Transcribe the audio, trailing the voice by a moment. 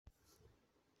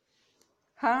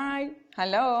Hi,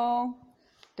 hello.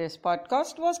 This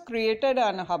podcast was created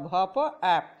on Hubhopper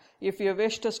app. If you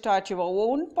wish to start your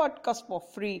own podcast for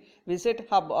free, visit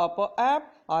Hubhopper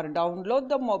app or download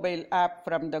the mobile app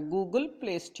from the Google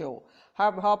Play Store.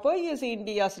 Hubhopper is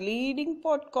India's leading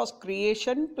podcast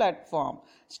creation platform.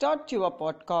 Start your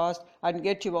podcast and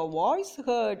get your voice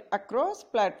heard across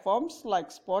platforms like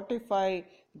Spotify,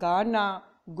 Ghana,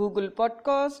 Google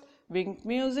Podcast, Wink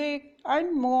Music,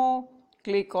 and more.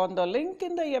 Click on the link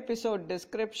in the episode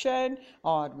description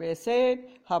or visit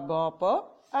Hubhopper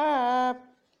app.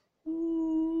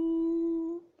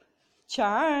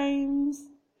 Chimes.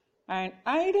 An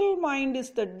idle mind is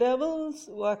the devil's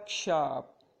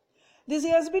workshop. This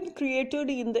has been created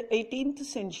in the 18th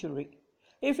century.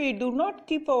 If we do not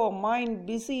keep our mind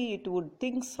busy, it would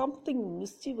think something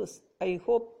mischievous. I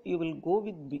hope you will go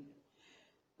with me.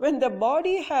 When the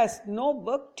body has no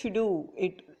work to do,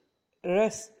 it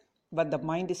rests. But the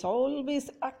mind is always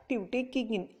active,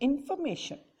 taking in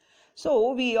information.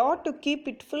 So we ought to keep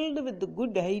it filled with the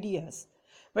good ideas.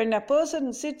 When a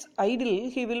person sits idle,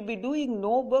 he will be doing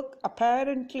no work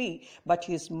apparently, but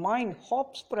his mind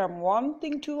hops from one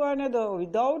thing to another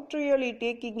without really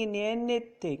taking in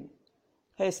anything.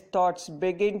 His thoughts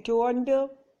begin to wander.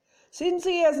 Since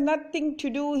he has nothing to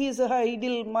do, his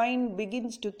idle mind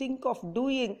begins to think of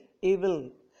doing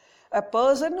evil. A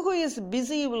person who is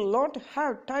busy will not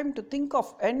have time to think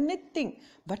of anything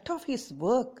but of his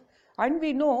work. And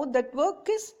we know that work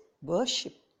is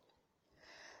worship.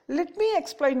 Let me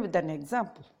explain with an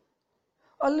example.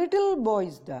 A little boy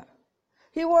is there.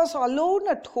 He was alone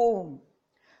at home,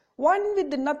 one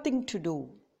with nothing to do.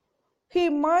 His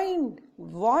mind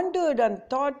wandered and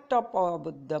thought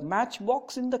about the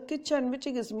matchbox in the kitchen which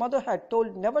his mother had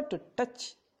told never to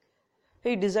touch.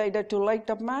 He decided to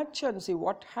light a match and see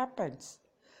what happens.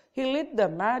 He lit the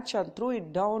match and threw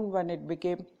it down when it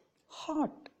became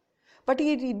hot. But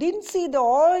he didn't see the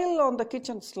oil on the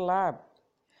kitchen slab.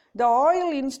 The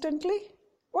oil instantly,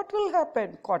 what will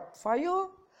happen? Caught fire,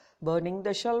 burning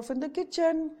the shelf in the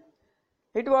kitchen.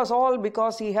 It was all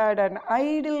because he had an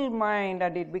idle mind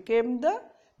and it became the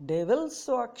devil's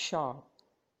workshop.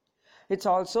 It's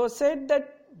also said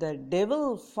that the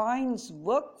devil finds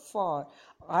work for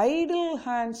idle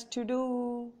hands to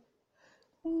do.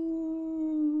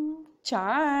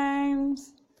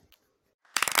 Chimes.